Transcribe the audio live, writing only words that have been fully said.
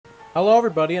Hello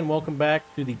everybody and welcome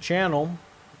back to the channel.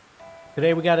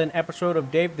 Today we got an episode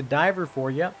of Dave the Diver for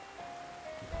you.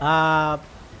 Uh,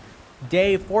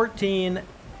 Day 14,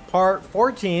 part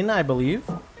 14, I believe.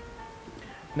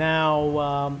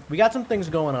 Now, we got some things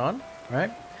going on,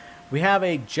 right? We have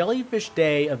a Jellyfish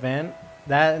Day event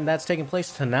that's taking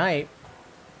place tonight.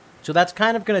 So that's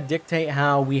kind of going to dictate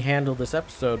how we handle this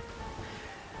episode.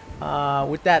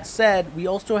 With that said, we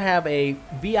also have a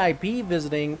VIP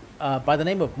visiting by the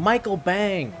name of Michael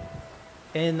Bang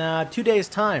in 2 days'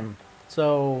 time.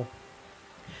 So,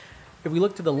 if we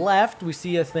look to the left, we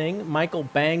see a thing, Michael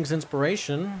Bang's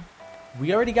Inspiration.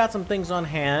 We already got some things on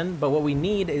hand, but what we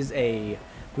need is we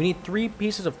need 3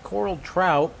 pieces of coral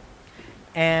trout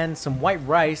and some white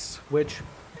rice, which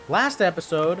last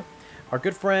episode, our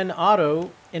good friend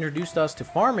Otto introduced us to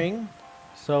farming.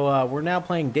 So we're now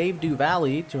playing Dave Do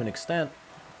Valley to an extent.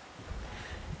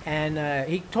 And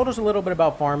he told us a little bit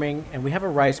about farming, and we have a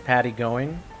rice paddy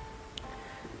going.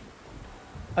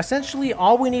 Essentially,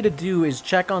 all we need to do is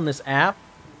check on this app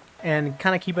and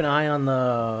kind of keep an eye on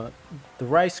the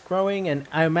rice growing, and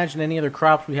I imagine any other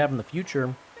crops we have in the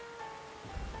future.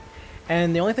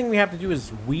 And the only thing we have to do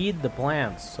is weed the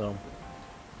plants. So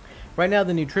right now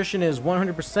the nutrition is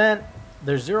 100%.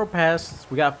 There's 0 pests.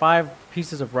 We got 5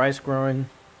 pieces of rice growing,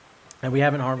 and we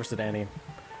haven't harvested any,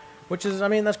 which is, I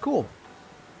mean, that's cool.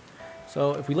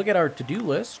 So if we look at our to-do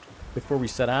list before we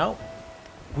set out,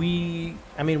 we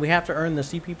have to earn the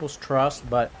sea people's trust,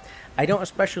 but I don't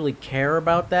especially care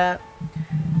about that.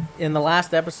 In the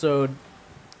last episode,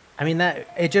 I mean,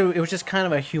 it was just kind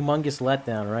of a humongous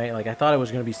letdown, right? Like, I thought it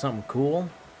was going to be something cool,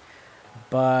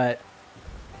 but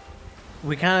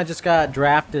we kind of just got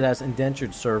drafted as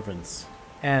indentured servants.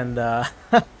 And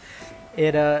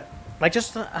like,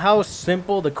 just how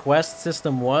simple the quest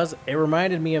system was, it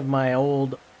reminded me of my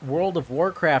old World of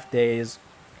Warcraft days,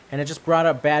 and it just brought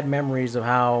up bad memories of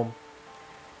how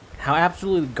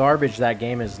absolute garbage that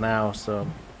game is now. So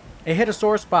it hit a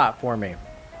sore spot for me,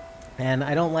 and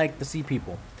I don't like the sea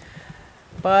people.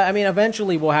 But I mean,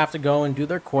 eventually we'll have to go and do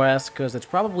their quest, because it's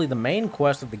probably the main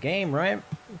quest of the game, right?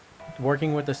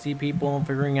 Working with the sea people and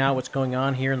figuring out what's going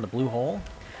on here in the blue hole.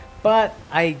 But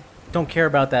I don't care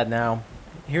about that now.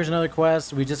 Here's another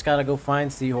quest. We just gotta go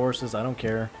find seahorses. I don't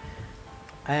care.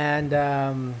 And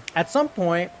at some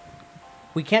point,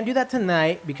 we can't do that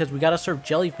tonight because we gotta serve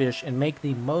jellyfish and make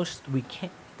the most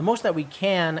that we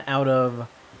can out of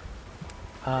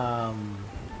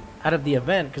the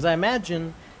event. Because I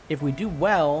imagine if we do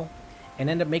well and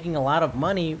end up making a lot of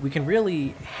money, we can really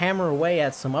hammer away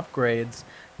at some upgrades.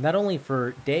 Not only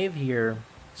for Dave here,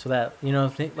 so that, you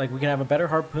know, like, we can have a better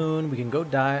harpoon, we can go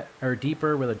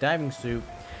deeper with a diving suit,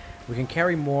 we can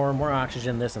carry more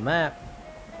oxygen, this and that.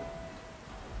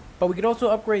 But we could also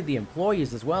upgrade the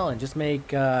employees as well and just make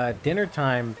dinner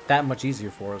time that much easier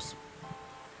for us.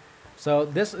 So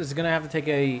this is going to have to take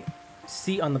a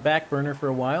seat on the back burner for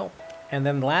a while. And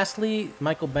then lastly,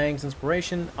 Michael Bang's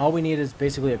Inspiration. All we need is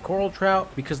basically a coral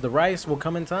trout, because the rice will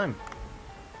come in time.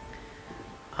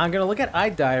 I'm going to look at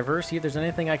iDiver, see if there's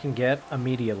anything I can get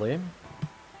immediately.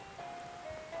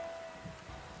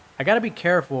 I got to be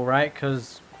careful, right?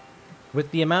 Because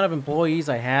with the amount of employees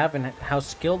I have and how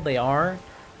skilled they are,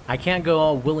 I can't go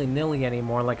all willy-nilly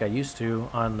anymore like I used to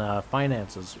on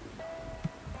finances.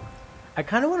 I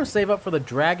kind of want to save up for the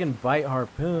Dragon Bite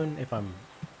Harpoon, if I'm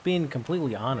being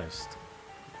completely honest,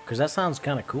 because that sounds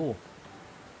kind of cool.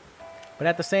 But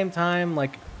at the same time,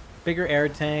 like, bigger air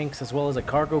tanks as well as a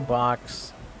cargo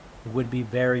box would be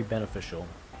very beneficial.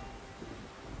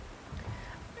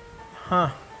 Huh.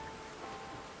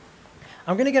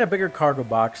 I'm gonna get a bigger cargo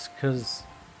box because,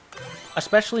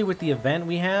 especially with the event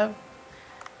we have,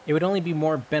 it would only be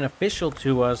more beneficial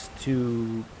to us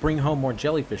to bring home more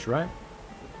jellyfish, right?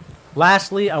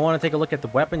 Lastly, I want to take a look at the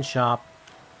weapon shop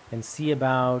and see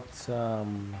about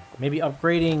maybe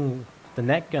upgrading the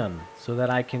net gun so that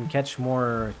I can catch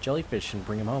more jellyfish and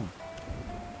bring them home.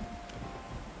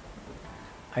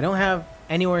 I don't have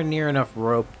anywhere near enough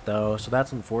rope, though, so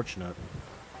that's unfortunate.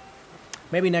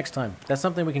 Maybe next time. That's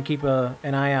something we can keep an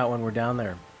eye out when we're down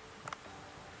there.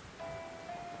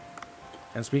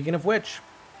 And speaking of which,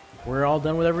 we're all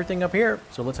done with everything up here,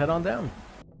 so let's head on down.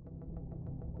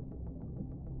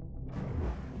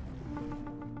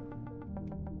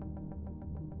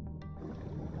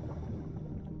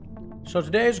 So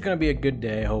today is going to be a good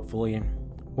day, hopefully.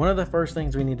 One of the first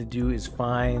things we need to do is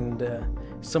find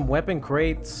some weapon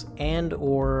crates and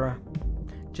or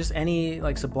just any,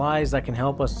 like, supplies that can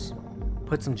help us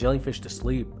put some jellyfish to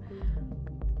sleep.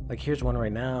 Like, here's one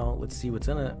right now. Let's see what's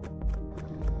in it.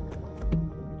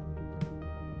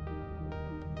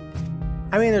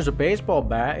 I mean, there's a baseball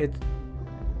bat.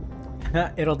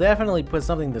 It'll definitely put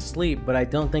something to sleep, but I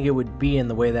don't think it would be in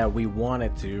the way that we want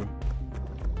it to.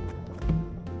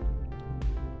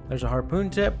 There's a harpoon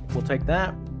tip. We'll take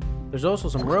that. There's also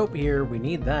some rope here. We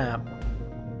need that.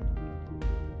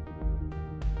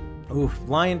 Oof,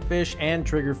 lionfish and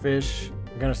triggerfish.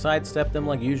 We're gonna sidestep them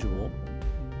like usual.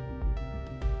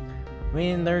 I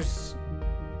mean, there's...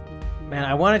 Man,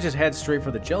 I want to just head straight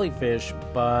for the jellyfish,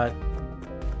 but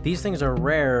these things are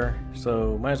rare,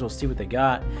 so might as well see what they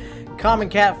got. Common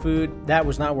cat food, that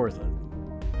was not worth it.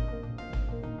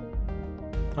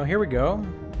 Oh, here we go.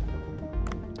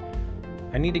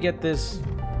 I need to get this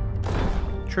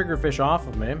triggerfish off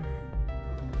of me.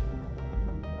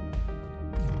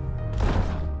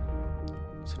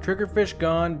 So triggerfish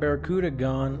gone, barracuda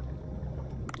gone.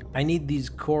 I need these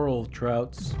coral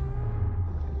trouts.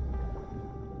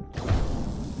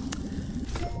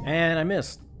 And I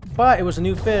missed. But it was a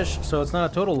new fish, so it's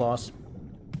not a total loss.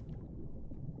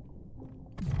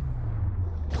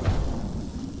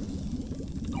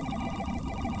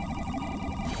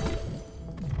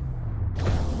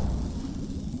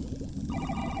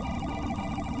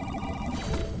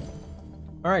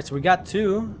 Alright, so we got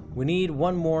two. We need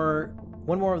one more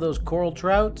of those coral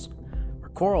trouts, or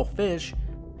coral fish,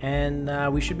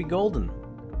 and we should be golden.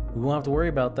 We won't have to worry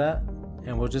about that,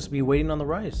 and we'll just be waiting on the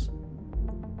rice.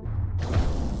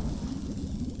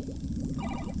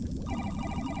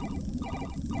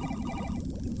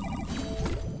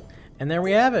 And there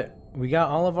we have it. We got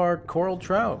all of our coral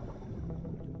trout.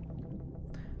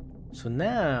 So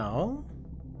now,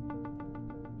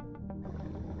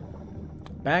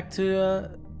 back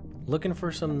to looking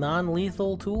for some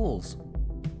non-lethal tools.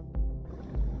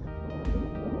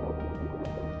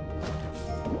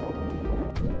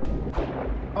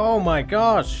 Oh my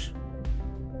gosh!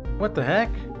 What the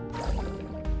heck?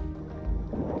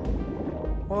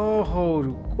 Whoa,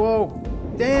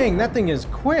 whoa, dang, that thing is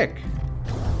quick!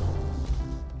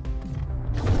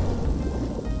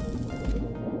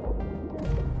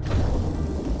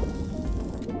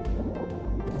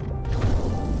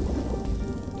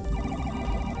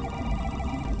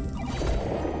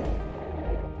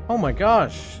 Oh my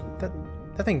gosh, that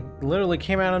thing literally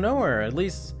came out of nowhere. At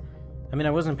least, I mean, I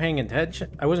wasn't paying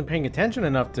attention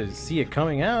enough to see it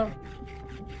coming out.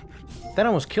 That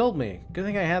almost killed me. Good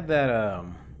thing I had that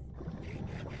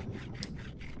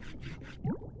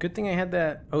good thing I had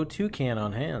that O2 can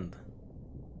on hand.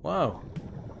 Whoa.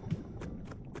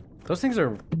 Those things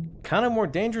are kind of more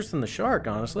dangerous than the shark,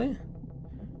 honestly.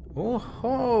 Oh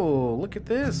ho, look at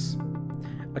this.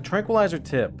 A tranquilizer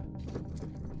tip.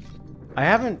 I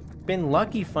haven't been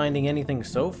lucky finding anything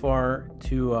so far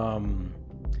to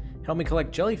help me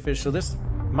collect jellyfish, so this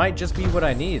might just be what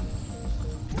I need.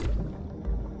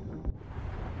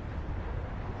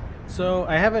 So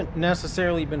I haven't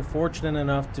necessarily been fortunate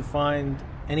enough to find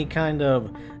any kind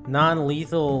of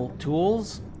non-lethal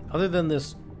tools other than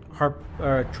this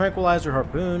tranquilizer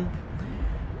harpoon,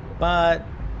 but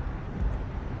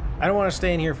I don't want to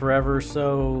stay in here forever,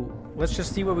 so let's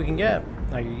just see what we can get,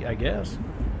 I guess.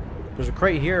 There's a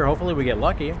crate here. Hopefully we get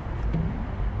lucky.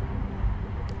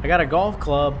 I got a golf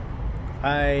club.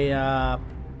 I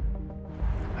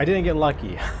didn't get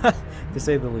lucky, to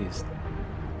say the least.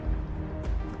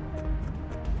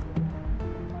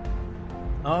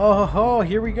 Oh,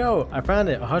 here we go. I found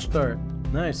it. A hush dart.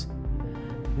 Nice.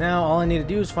 Now all I need to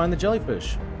do is find the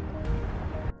jellyfish.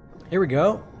 Here we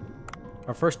go.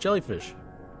 Our first jellyfish.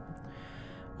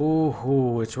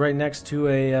 Ooh, it's right next to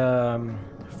a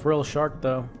frill shark,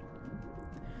 though.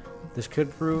 This could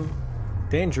prove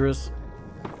dangerous.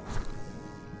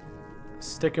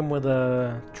 Stick him with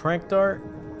a trank dart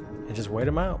and just wait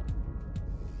him out.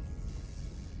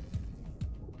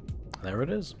 There it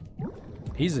is.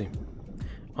 Easy.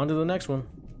 On to the next one.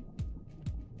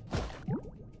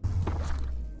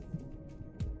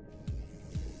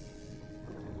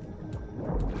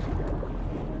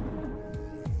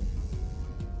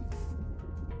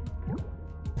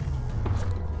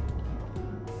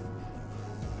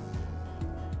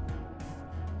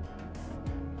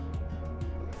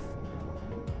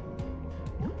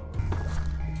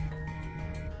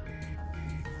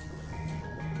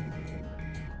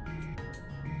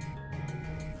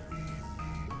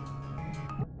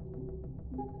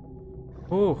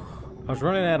 Ooh, I was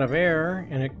running out of air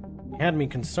and it had me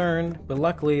concerned, but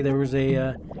luckily there was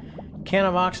a can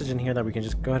of oxygen here that we can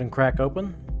just go ahead and crack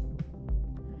open.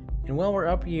 And while we're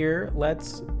up here,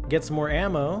 let's get some more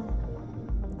ammo.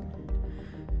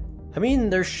 I mean,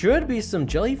 there should be some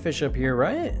jellyfish up here,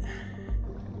 right?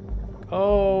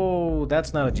 Oh,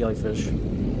 that's not a jellyfish.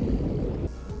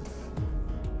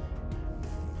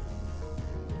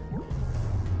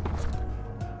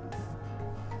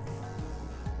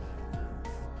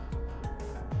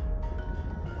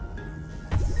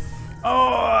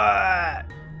 Oh!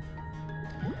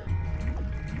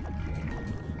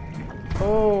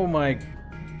 Oh my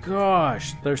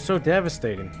gosh, they're so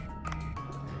devastating.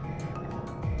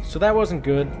 So that wasn't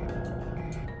good.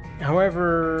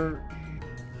 However,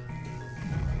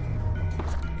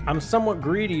 I'm somewhat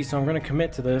greedy, so I'm going to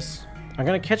commit to this. I'm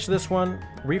going to catch this one,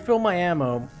 refill my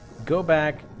ammo, go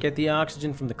back, get the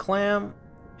oxygen from the clam,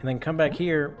 and then come back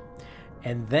here,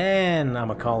 and then I'm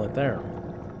going to call it there.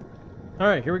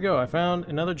 Alright, here we go. I found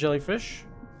another jellyfish.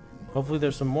 Hopefully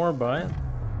there's some more by it.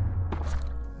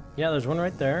 Yeah, there's one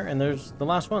right there, and there's the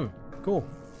last one. Cool.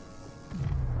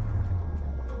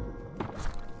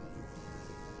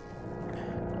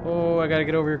 Oh, I gotta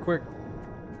get over here quick.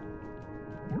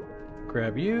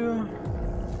 Grab you.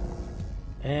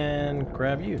 And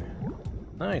grab you.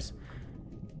 Nice.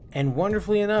 And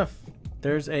wonderfully enough,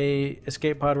 there's a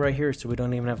escape pod right here, so we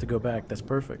don't even have to go back. That's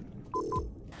perfect.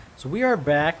 So we are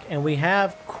back, and we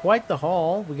have quite the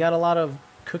haul. We got a lot of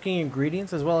cooking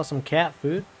ingredients, as well as some cat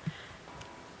food.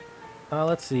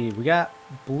 Let's see. We got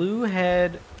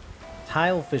bluehead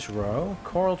tilefish roe,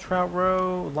 coral trout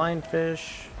roe,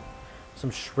 lionfish,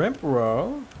 some shrimp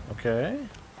roe. Okay.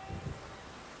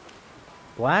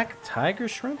 Black tiger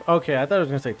shrimp? Okay, I thought I was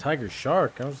going to say tiger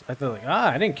shark. I thought like,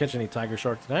 I didn't catch any tiger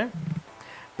shark today.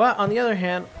 But on the other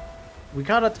hand, we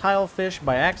caught a tilefish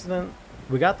by accident.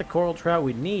 We got the coral trout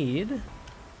we need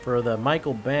for the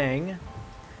Michael Bang.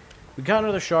 We got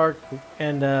another shark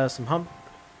and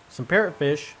some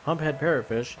parrotfish, humphead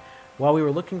parrotfish, while we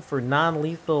were looking for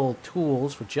non-lethal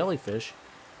tools for jellyfish.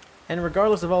 And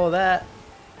regardless of all of that,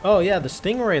 oh yeah, the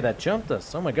stingray that jumped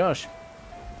us. Oh my gosh.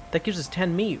 That gives us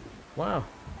 10 meat. Wow.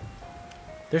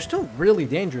 They're still really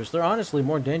dangerous. They're honestly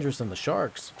more dangerous than the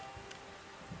sharks.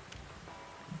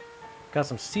 Got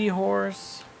some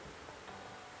seahorse.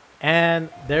 And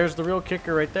there's the real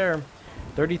kicker right there.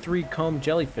 33 comb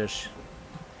jellyfish.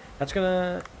 That's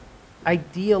gonna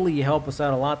ideally help us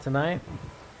out a lot tonight.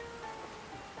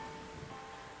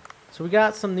 So we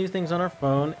got some new things on our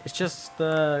phone. It's just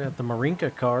the Marinka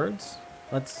cards.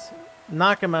 Let's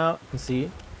knock them out and see.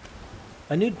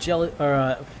 A new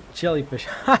jellyfish.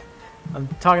 I'm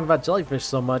talking about jellyfish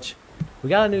so much. We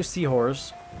got a new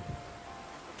seahorse.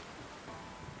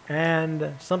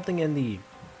 And something in the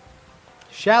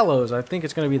shallows. I think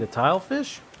it's going to be the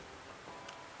tilefish.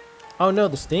 Oh no,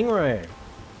 the stingray.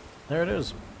 There it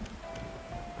is.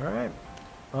 Alright.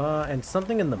 And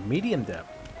something in the medium depth.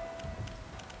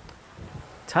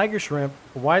 Tiger shrimp,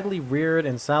 widely reared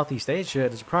in Southeast Asia.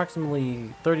 It is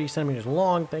approximately 30 centimeters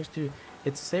long. Thanks to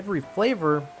its savory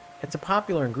flavor, it's a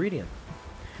popular ingredient.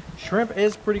 Shrimp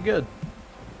is pretty good.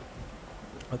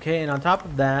 Okay, and on top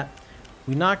of that,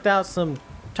 we knocked out some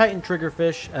Titan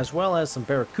triggerfish as well as some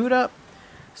barracuda.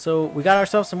 So we got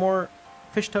ourselves some more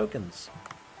fish tokens.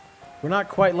 We're not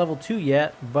quite level 2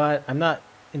 yet, but I'm not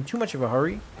in too much of a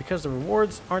hurry because the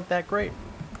rewards aren't that great.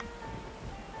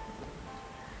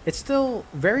 It's still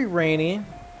very rainy,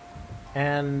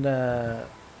 and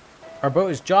our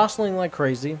boat is jostling like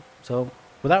crazy. So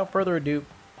without further ado,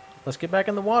 let's get back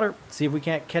in the water, see if we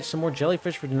can't catch some more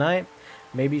jellyfish for tonight.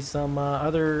 Maybe some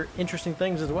other interesting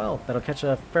things as well that'll catch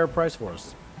a fair price for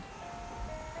us.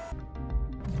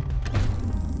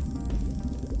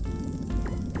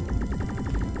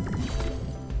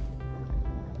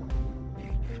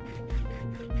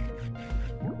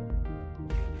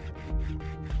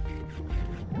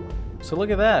 So look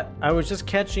at that. I was just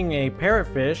catching a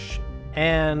parrotfish,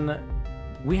 and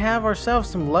we have ourselves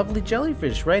some lovely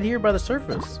jellyfish right here by the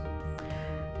surface.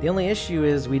 The only issue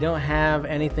is we don't have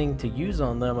anything to use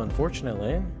on them,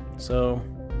 unfortunately. So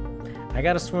I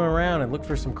gotta swim around and look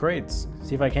for some crates.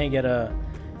 See if I can't get a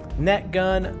net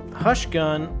gun, hush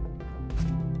gun,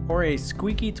 or a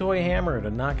squeaky toy hammer to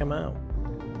knock them out.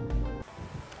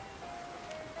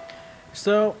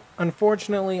 So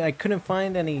unfortunately, I couldn't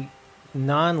find any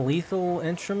non-lethal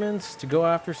instruments to go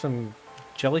after some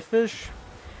jellyfish,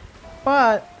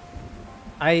 but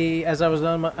as I was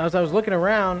looking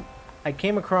around, I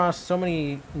came across so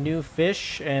many new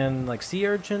fish and like sea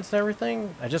urchins and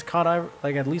everything. I just caught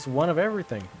like at least one of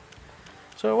everything,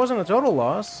 so it wasn't a total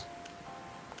loss.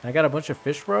 I got a bunch of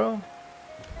fish roe,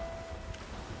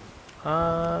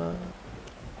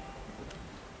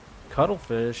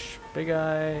 cuttlefish, big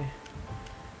eye.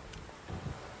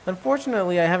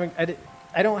 Unfortunately,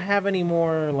 I don't have any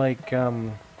more like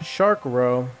shark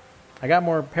roe. I got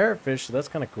more parrotfish, so that's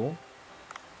kind of cool.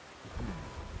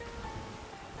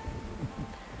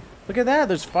 Look at that,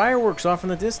 there's fireworks off in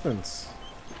the distance.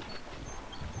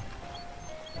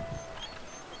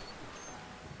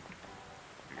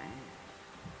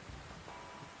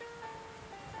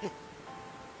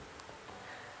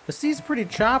 The The sea's pretty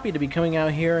choppy to be coming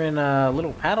out here in a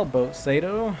little paddle boat,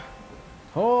 Sato.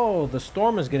 Oh, the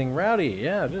storm is getting rowdy.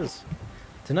 Yeah, it is.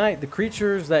 Tonight, the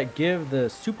creatures that give the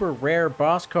super rare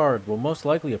boss card will most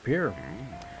likely appear.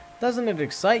 Doesn't it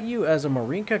excite you as a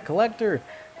Marinka collector?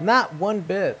 Not one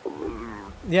bit.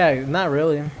 Yeah, not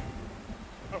really.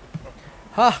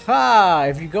 Ha ha!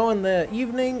 If you go in the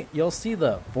evening, you'll see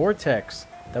the vortex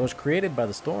that was created by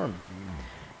the storm.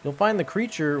 You'll find the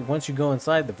creature once you go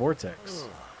inside the vortex.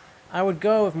 I would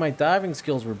go if my diving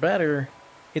skills were better.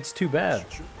 It's too bad.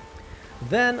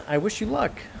 Then, I wish you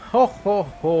luck. Ho ho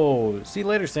ho! See you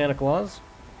later, Santa Claus.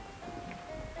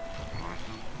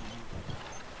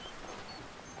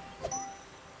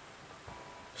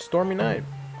 Stormy night.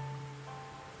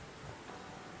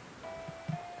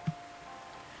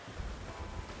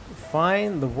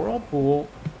 Find the whirlpool.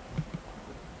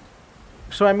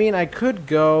 So, I mean, I could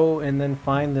go and then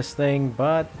find this thing,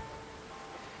 but...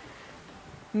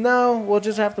 no, we'll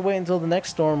just have to wait until the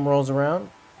next storm rolls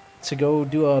around to go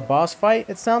do a boss fight,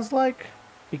 it sounds like.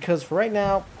 Because for right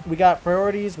now, we got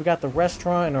priorities, we got the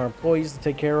restaurant and our employees to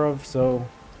take care of, so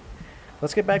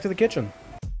let's get back to the kitchen.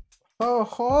 Oh,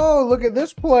 ho, look at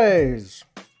this place!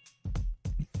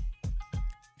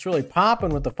 It's really popping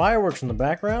with the fireworks in the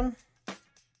background.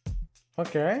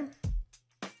 Okay.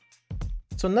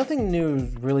 So nothing new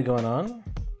is really going on.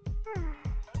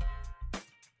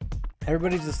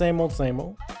 Everybody's the same old, same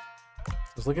old.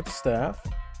 Let's look at the staff.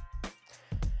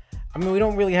 I mean, we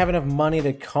don't really have enough money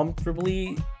to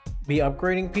comfortably be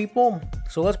upgrading people.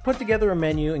 So let's put together a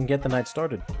menu and get the night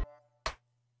started.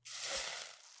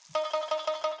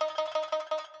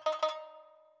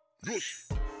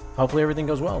 Hopefully everything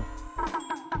goes well.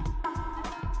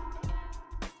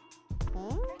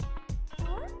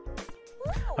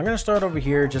 I'm gonna start over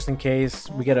here just in case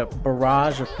we get a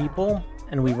barrage of people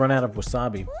and we run out of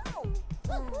wasabi.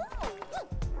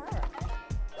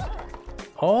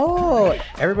 Oh,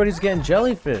 everybody's getting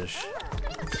jellyfish.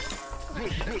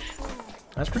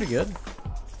 That's pretty good.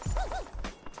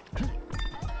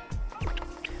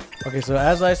 Okay, so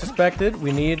as I suspected,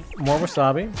 we need more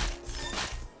wasabi.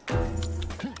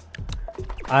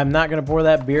 I'm not gonna pour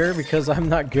that beer because I'm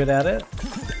not good at it.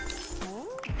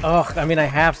 Oh, I mean, I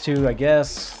have to, I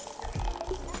guess.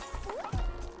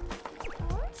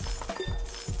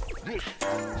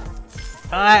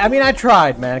 I mean, I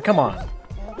tried, man. Come on.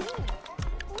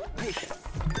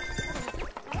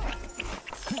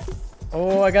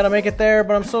 Oh, I gotta make it there,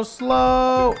 but I'm so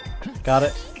slow. Got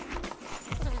it.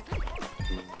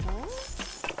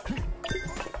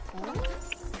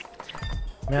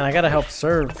 Man, I gotta help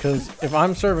serve, because if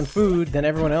I'm serving food, then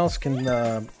everyone else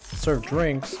can serve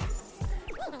drinks.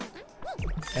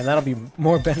 And that'll be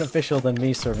more beneficial than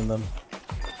me serving them.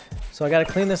 So I gotta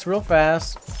clean this real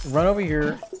fast, run over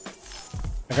here.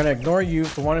 I'm gonna ignore you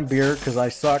for wanting beer, because I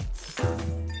suck.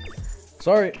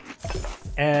 Sorry.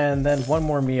 And then one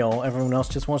more meal. Everyone else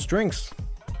just wants drinks.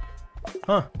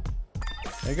 Huh.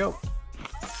 There you go.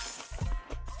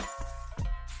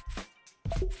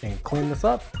 And clean this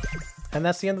up. And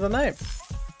that's the end of the night.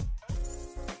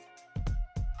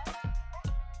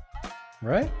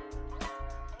 Right?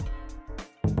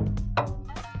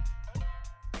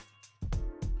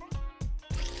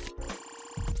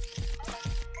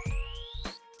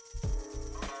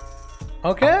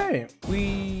 Okay.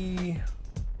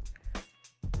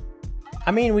 I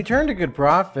mean, we turned a good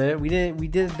profit. We did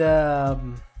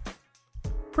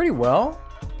pretty well.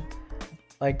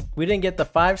 Like, we didn't get the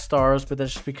 5 stars, but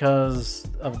that's just because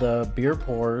of the beer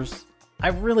pours. I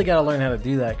really got to learn how to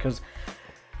do that, because...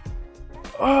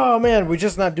 oh, man, we're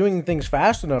just not doing things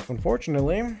fast enough,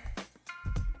 unfortunately.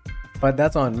 But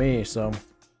that's on me, so...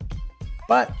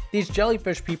 but these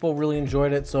jellyfish people really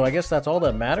enjoyed it, so I guess that's all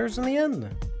that matters in the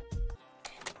end.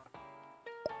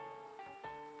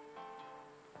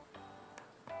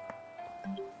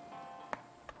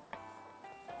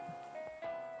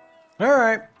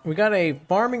 Alright, we got a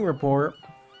farming report.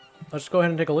 Let's go ahead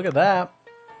and take a look at that.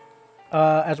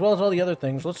 As well as all the other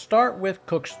things. Let's start with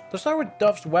Cook's. Let's start with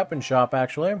Duff's weapon shop,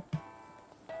 actually.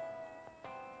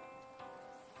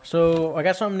 So, I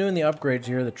got something new in the upgrades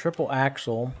here. The triple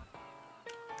axle.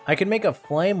 I could make a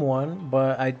flame one,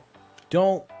 but I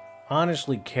don't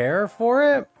honestly care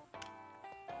for it.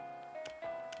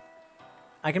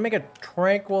 I can make a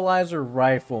tranquilizer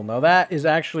rifle. Now, that is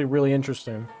actually really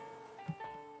interesting.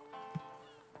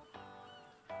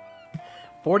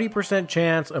 40%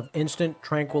 chance of instant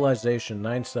tranquilization,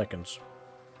 9 seconds.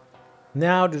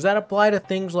 Now, does that apply to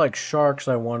things like sharks,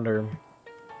 I wonder?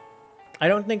 I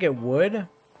don't think it would.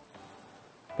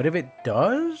 But if it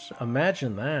does,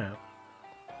 imagine that.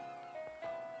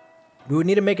 We would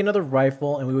need to make another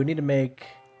rifle, and we would need to make...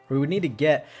 we would need to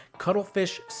get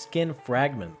cuttlefish skin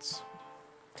fragments.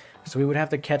 So we would have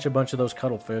to catch a bunch of those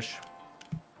cuttlefish.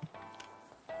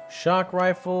 Shock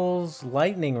rifles,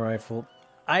 lightning rifle.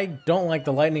 I don't like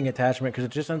the lightning attachment because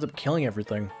it just ends up killing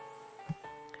everything.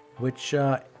 Which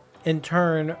in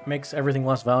turn makes everything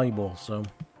less valuable. So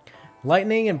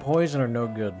lightning and poison are no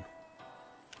good.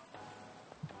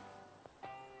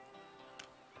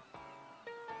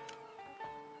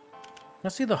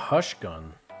 Let's see the hush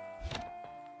gun.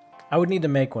 I would need to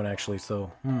make one actually,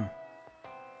 so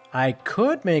I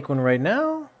could make one right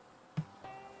now.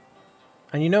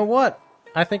 And you know what?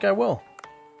 I think I will.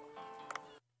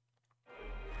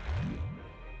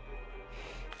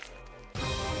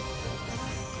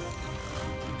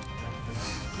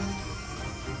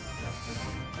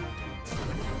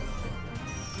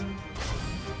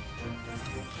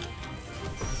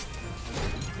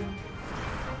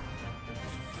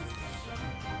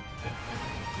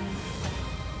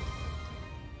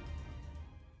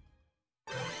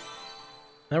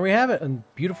 There we have it, a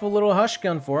beautiful little hush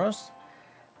gun for us.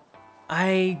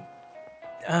 No,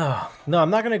 I'm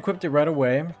not going to equip it right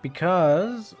away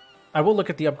because I will look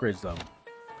at the upgrades though.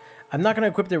 I'm not going to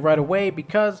equip it right away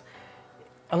because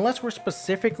unless we're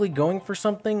specifically going for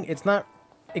something, it's not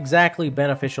exactly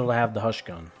beneficial to have the hush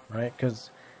gun, right? Because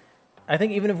I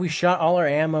think even if we shot all our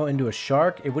ammo into a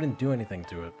shark, it wouldn't do anything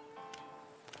to it.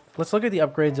 Let's look at the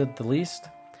upgrades at the least.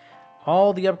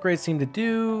 All the upgrades seem to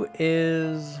do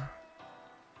is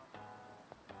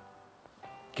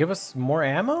give us more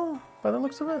ammo by the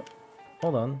looks of it.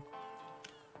 Hold on.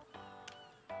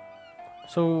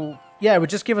 So, yeah, it would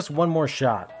just give us one more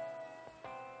shot.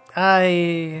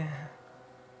 I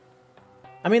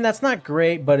mean, that's not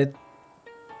great, but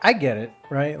I get it,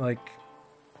 right? Like,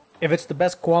 if it's the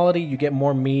best quality, you get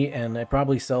more meat, and it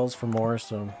probably sells for more,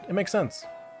 so it makes sense.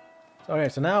 Okay,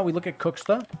 so now we look at cook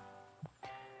stuff.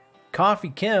 Coffee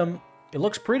Kim, it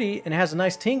looks pretty, and has a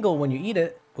nice tingle when you eat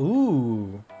it.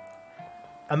 Ooh.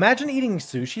 Imagine eating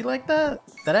sushi like that.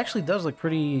 That actually does look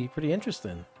pretty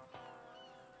interesting.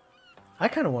 I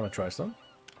kind of want to try some.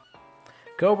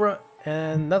 Cobra,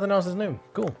 and nothing else is new.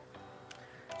 Cool.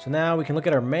 So now we can look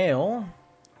at our mail.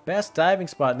 Best diving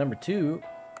spot number 2.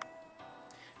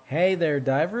 Hey there,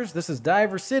 divers. This is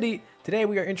Diver City. Today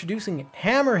we are introducing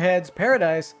Hammerhead's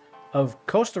Paradise of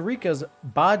Costa Rica's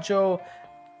Bajo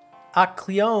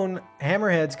Acleon.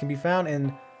 Hammerheads can be found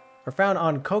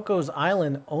on Coco's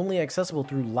Island, only accessible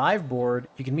through Liveboard.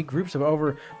 You can meet groups of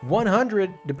over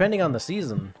 100 depending on the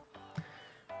season.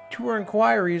 Tour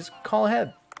inquiries, call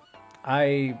ahead.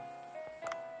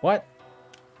 What?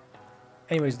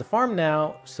 Anyways, the farm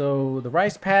now. So the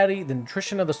rice paddy, the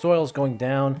nutrition of the soil is going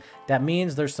down. That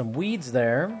means there's some weeds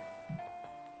there.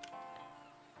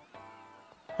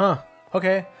 Huh.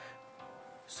 Okay.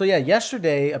 So yeah,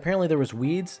 yesterday apparently there was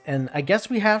weeds, and I guess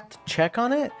we have to check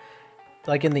on it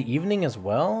like in the evening as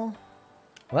well.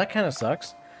 Well, that kind of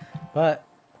sucks. But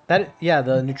yeah,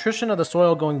 the nutrition of the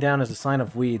soil going down is a sign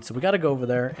of weeds. So we got to go over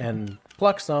there and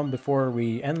pluck some before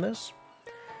we end this.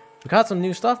 We caught some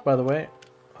new stuff, by the way.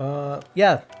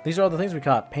 Yeah, these are all the things we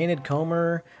caught. Painted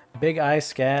comber, big eye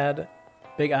scad,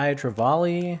 big eye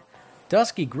trevally,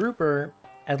 dusky grouper,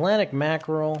 Atlantic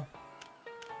mackerel,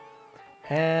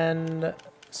 and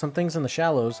some things in the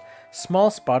shallows. Small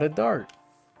spotted dart.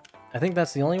 I think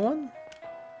that's the only one.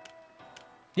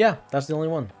 Yeah, that's the only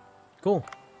one. Cool.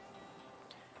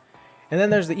 And then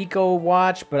there's the Eco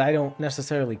Watch, but I don't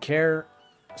necessarily care.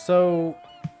 So,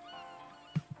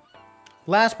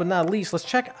 last but not least, let's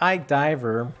check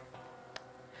iDiver.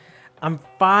 I'm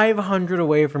 500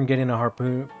 away from getting a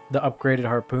harpoon, the upgraded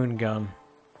harpoon gun.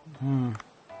 And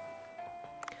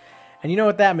you know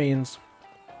what that means?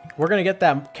 We're going to get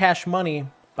that cash money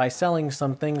by selling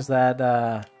some things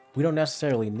that we don't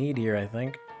necessarily need here, I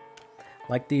think.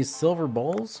 Like these silver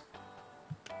bowls.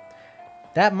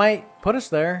 That might put us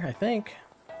there, I think.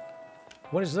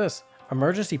 What is this?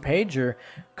 Emergency pager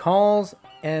calls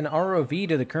an ROV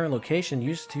to the current location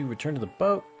used to return to the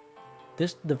boat.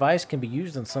 This device can be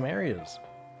used in some areas.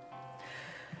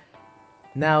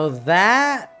 Now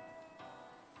that,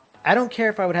 I don't care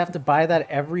if I would have to buy that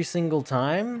every single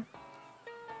time,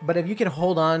 but if you can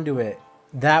hold on to it,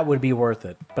 that would be worth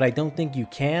it. But I don't think you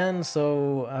can,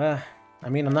 so, I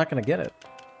mean, I'm not going to get it.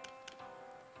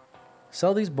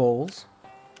 Sell these bowls.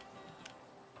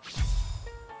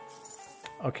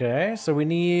 Okay, so we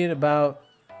need about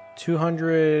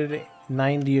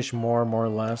 290-ish more or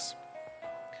less.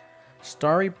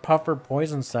 Starry Puffer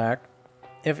Poison Sack.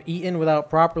 If eaten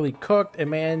without properly cooked, it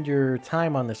may end your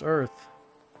time on this earth.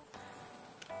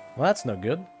 Well, that's no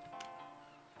good.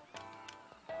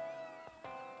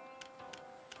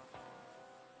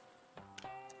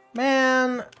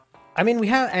 I mean, we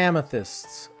have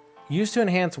amethysts used to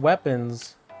enhance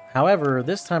weapons. However,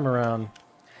 this time around,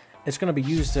 it's going to be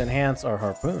used to enhance our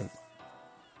harpoon.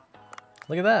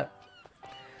 Look at that.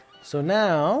 So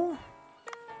now,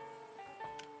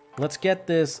 let's get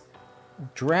this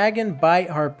dragon bite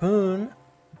harpoon.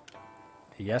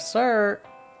 Yes, sir.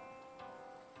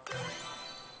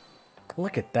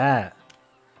 Look at that.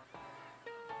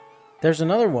 There's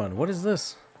another one. What is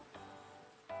this?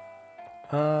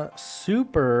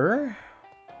 Super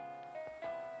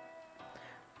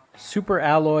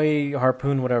alloy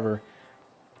harpoon, whatever.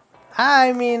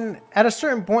 I mean, at a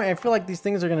certain point, I feel like these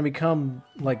things are going to become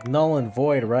like null and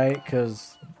void, right?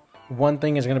 Because one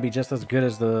thing is going to be just as good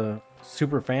as the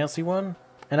super fancy one.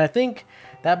 And I think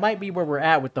that might be where we're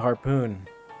at with the harpoon.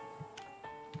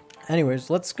 Anyways,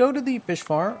 let's go to the fish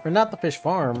farm, or not the fish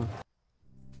farm.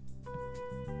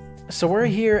 So we're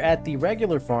here at the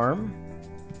regular farm.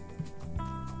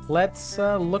 Let's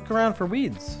look around for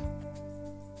weeds.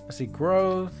 I see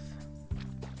growth.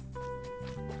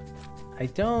 I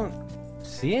don't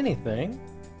see anything.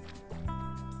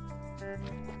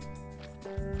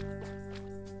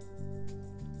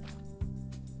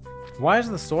 Why is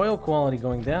the soil quality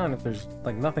going down if there's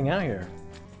like nothing out here?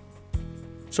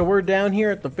 So we're down here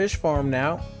at the fish farm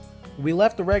now. We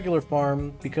left the regular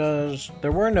farm because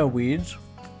there were no weeds.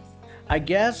 I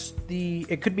guess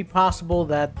it could be possible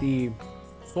that the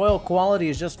soil quality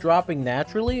is just dropping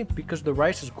naturally because the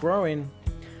rice is growing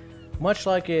much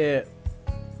like it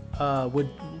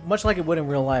would in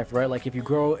real life, right? Like if you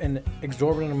grow an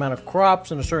exorbitant amount of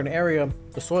crops in a certain area,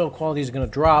 the soil quality is going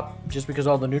to drop just because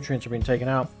all the nutrients are being taken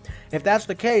out. If that's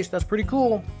the case, that's pretty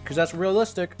cool because that's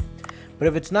realistic. But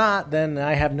if it's not, then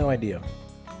I have no idea.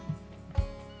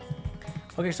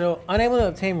 Okay, so unable to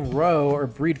obtain roe or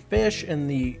breed fish in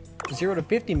the 0 to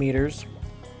 50 meters.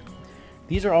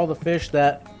 These are all the fish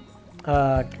that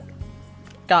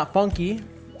got funky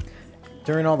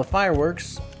during all the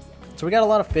fireworks. So we got a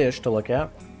lot of fish to look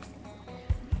at.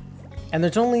 And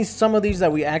there's only some of these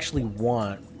that we actually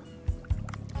want.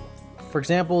 For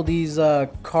example, these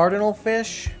cardinal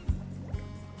fish.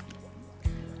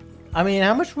 I mean,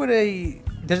 how much would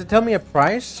does it tell me a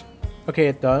price? Okay,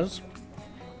 it does.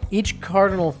 Each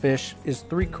cardinal fish is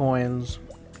 3 coins.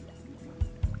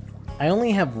 I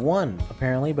only have 1,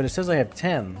 apparently, but it says I have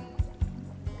 10.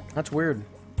 That's weird.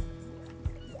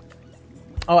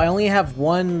 Oh, I only have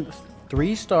 1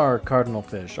 3-star cardinal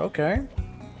fish. Okay.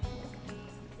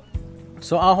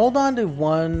 So I'll hold on to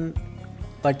 1,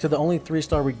 like to the only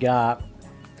 3-star we got.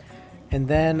 And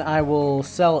then I will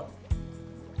sell...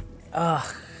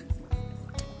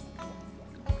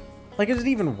 Like, is it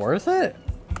even worth it?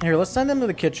 Here, let's send them to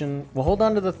the kitchen. We'll hold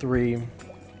on to the 3.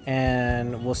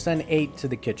 And we'll send 8 to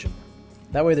the kitchen.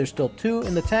 That way there's still 2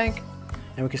 in the tank.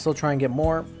 And we can still try and get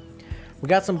more. We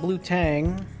got some blue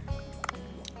tang.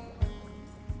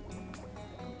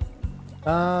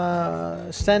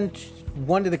 Send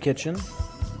 1 to the kitchen.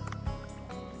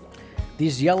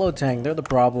 These yellow tang, they're the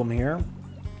problem here.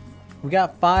 We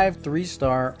got 5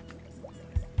 3-star.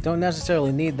 Don't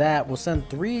necessarily need that. We'll send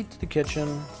 3 to the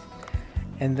kitchen.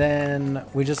 And then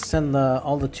we just send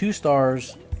all the 2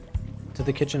 stars to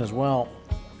the kitchen as well.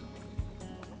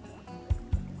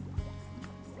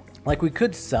 Like, we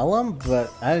could sell them,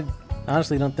 but I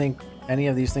honestly don't think any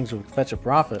of these things would fetch a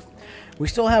profit. We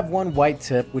still have 1 white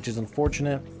tip, which is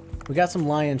unfortunate. We got some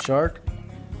lion shark.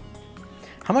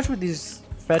 How much would these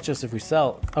fetch us if we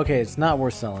sell? Okay, it's not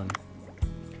worth selling.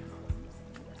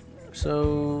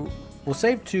 So we'll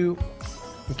save 2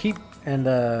 and keep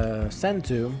and send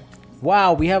 2.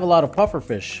 Wow, we have a lot of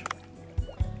pufferfish.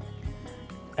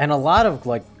 And a lot of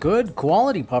like good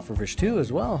quality pufferfish too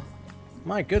as well.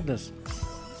 My goodness.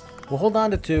 We'll hold on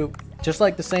to 2. Just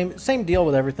like the same deal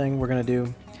with everything we're gonna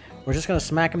do. We're just gonna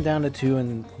smack them down to 2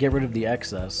 and get rid of the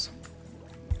excess.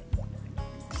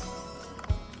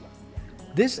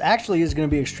 This actually is gonna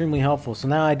be extremely helpful. So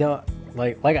now I don't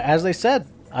like as they said,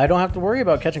 I don't have to worry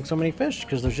about catching so many fish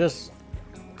because there's just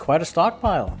quite a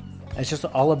stockpile. It's just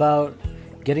all about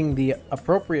getting the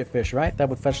appropriate fish, right? That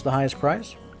would fetch the highest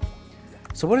price.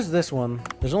 So what is this one?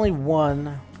 There's only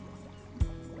 1.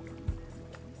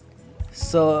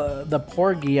 So the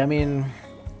porgy, I mean,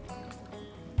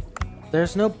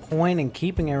 there's no point in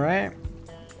keeping it, right?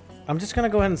 I'm just gonna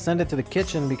go ahead and send it to the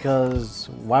kitchen because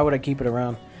why would I keep it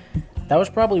around? That was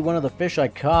probably one of the fish I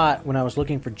caught when I was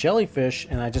looking for jellyfish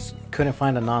and I just couldn't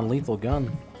find a non-lethal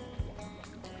gun.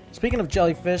 Speaking of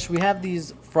jellyfish, we have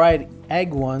these fried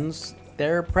egg ones.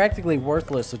 They're practically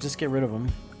worthless, so just get rid of them.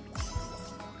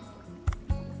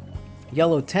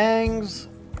 Yellow tangs.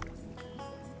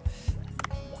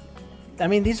 I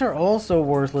mean, these are also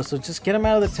worthless, so just get them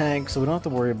out of the tank so we don't have to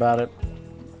worry about it.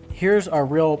 Here's our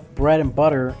real bread and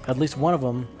butter, at least one of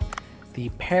them, the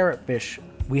parrotfish.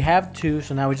 We have 2,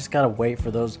 so now we just gotta wait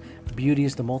for those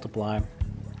beauties to multiply.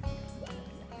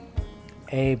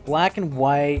 A black and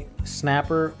white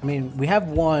snapper. I mean, we have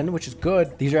 1, which is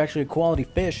good. These are actually a quality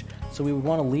fish, so we would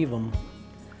want to leave them.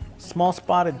 Small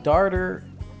spotted darter.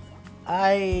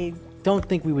 I don't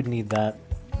think we would need that.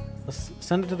 Let's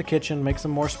send it to the kitchen, make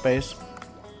some more space.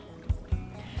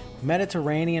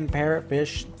 Mediterranean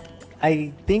parrotfish.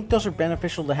 I think those are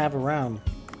beneficial to have around.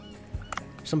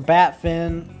 Some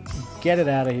batfin. Get it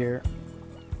out of here.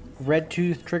 Red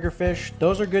tooth triggerfish.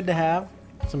 Those are good to have.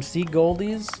 Some sea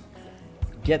goldies.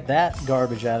 Get that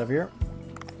garbage out of here.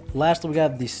 Lastly, we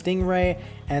got the stingray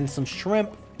and some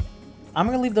shrimp. I'm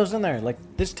going to leave those in there. Like,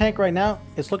 this tank right now,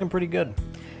 it's looking pretty good.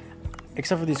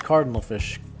 Except for these cardinal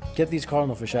fish. Get these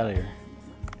cardinal fish out of here.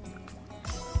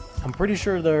 I'm pretty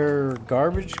sure they're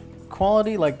garbage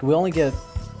quality. Like, we only get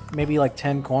maybe like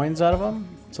 10 coins out of them.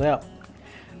 So, yeah.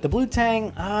 The blue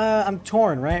tang, I'm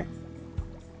torn, right?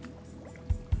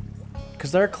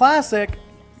 Because they're a classic.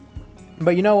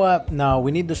 But you know what? No,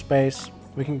 we need the space.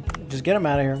 We can just get them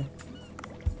out of here.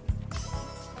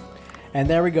 And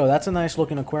there we go. That's a nice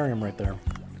looking aquarium right there.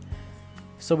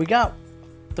 So we got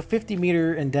the 50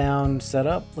 meter and down set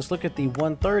up. Let's look at the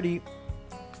 130.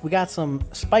 We got some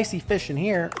spicy fish in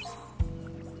here.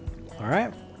 All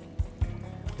right.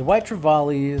 The white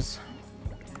trevallies.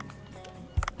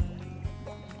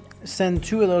 Send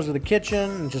 2 of those to the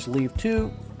kitchen and just leave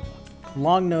 2.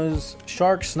 Long nose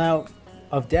shark snout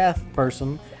of death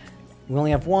person. We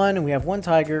only have 1 and we have 1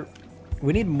 tiger.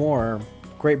 We need more.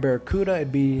 Great barracuda.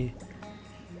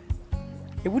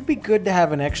 It would be good to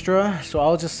have an extra, so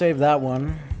I'll just save that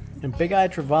one. And big eye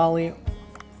trevally.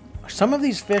 Some of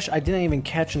these fish I didn't even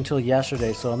catch until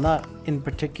yesterday, so I'm not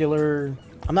particular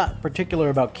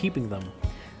about keeping them.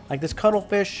 Like this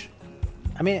cuttlefish,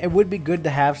 I mean, it would be good to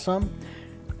have some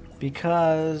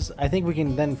because I think we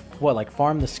can then like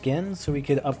farm the skin so we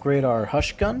could upgrade our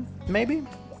hush gun maybe.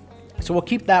 So we'll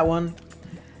keep that one.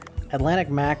 Atlantic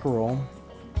mackerel.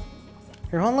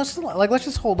 Here, hold on, let's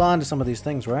just hold on to some of these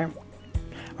things, right?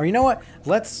 Or you know what?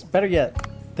 Better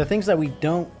yet, the things that we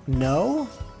don't know,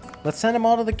 let's send them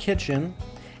all to the kitchen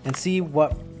and see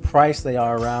what price they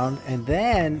are around. And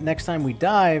then next time we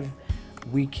dive,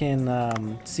 we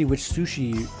can see which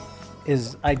sushi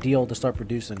is ideal to start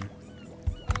producing.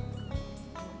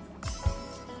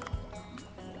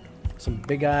 Some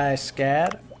big eye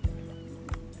scad.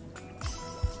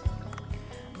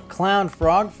 Clown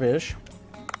frogfish.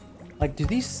 Like, do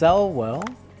these sell well?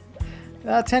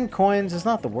 10 coins is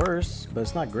not the worst, but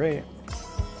it's not great.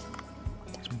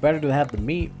 It's better to have the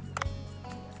meat.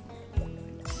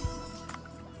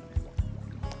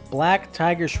 Black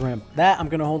tiger shrimp. That I'm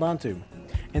going to hold on to.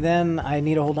 And then I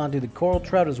need to hold on to the coral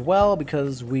trout as well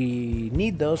because we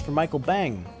need those for Michael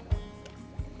Bang.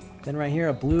 Then right here,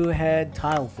 a blue head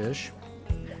tilefish.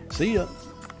 See ya.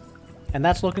 And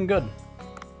that's looking good.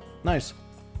 Nice.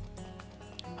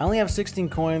 I only have 16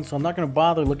 coins, so I'm not going to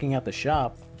bother looking at the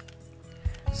shop.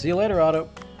 See you later, Otto.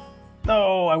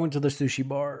 No, I went to the sushi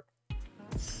bar.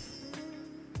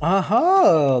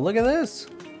 Aha! Look at this.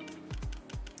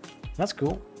 That's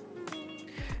cool.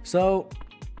 So,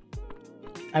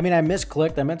 I mean, I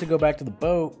misclicked. I meant to go back to the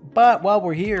boat. But while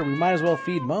we're here, we might as well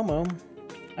feed Momo.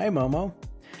 Hey, Momo.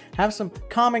 Have some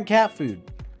common cat food.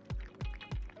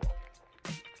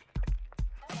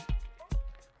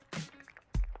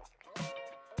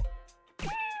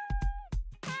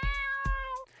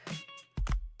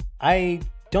 I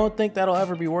don't think that'll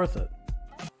ever be worth it.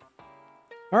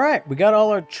 Alright, we got all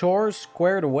our chores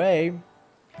squared away.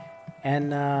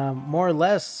 And more or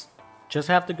less, just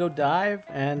have to go dive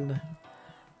and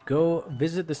go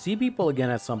visit the sea people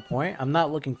again at some point. I'm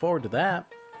not looking forward to that.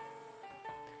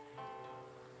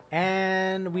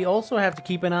 And we also have to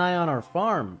keep an eye on our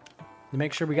farm to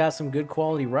make sure we got some good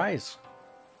quality rice.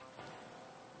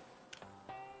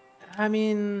 I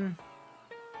mean,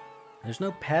 there's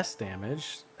no pest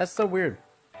damage. That's so weird.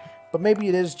 But maybe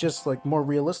it is just like more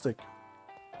realistic.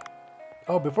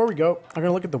 Oh, before we go, I'm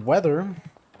gonna look at the weather.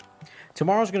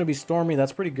 Tomorrow's gonna be stormy.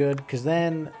 That's pretty good because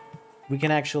then we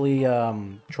can actually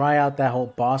try out that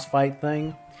whole boss fight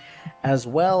thing, as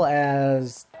well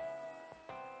as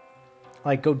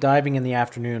like go diving in the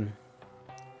afternoon.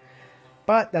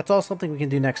 But that's all something we can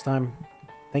do next time.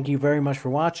 Thank you very much for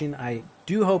watching. I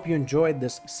do hope you enjoyed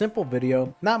this simple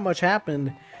video. Not much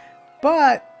happened,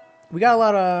 but we got a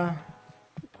lot of,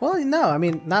 well, no, I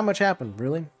mean, not much happened,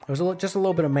 really. It was just a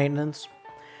little bit of maintenance.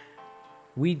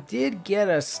 We did get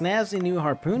a snazzy new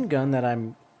harpoon gun that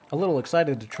I'm a little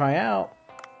excited to try out.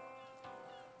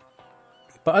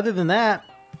 But other than that,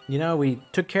 you know, we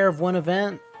took care of one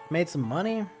event, made some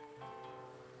money,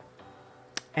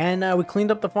 and we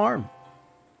cleaned up the farm.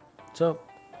 So,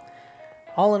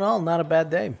 all in all, not a bad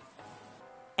day.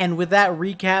 And with that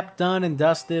recap done and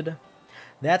dusted,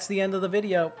 that's the end of the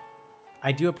video.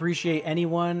 I do appreciate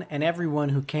anyone and everyone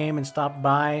who came and stopped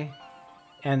by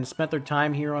and spent their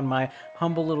time here on my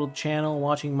humble little channel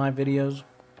watching my videos.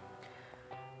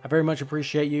 I very much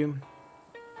appreciate you.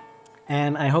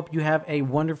 And I hope you have a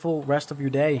wonderful rest of your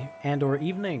day and or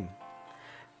evening.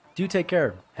 Do take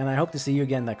care, and I hope to see you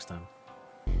again next time.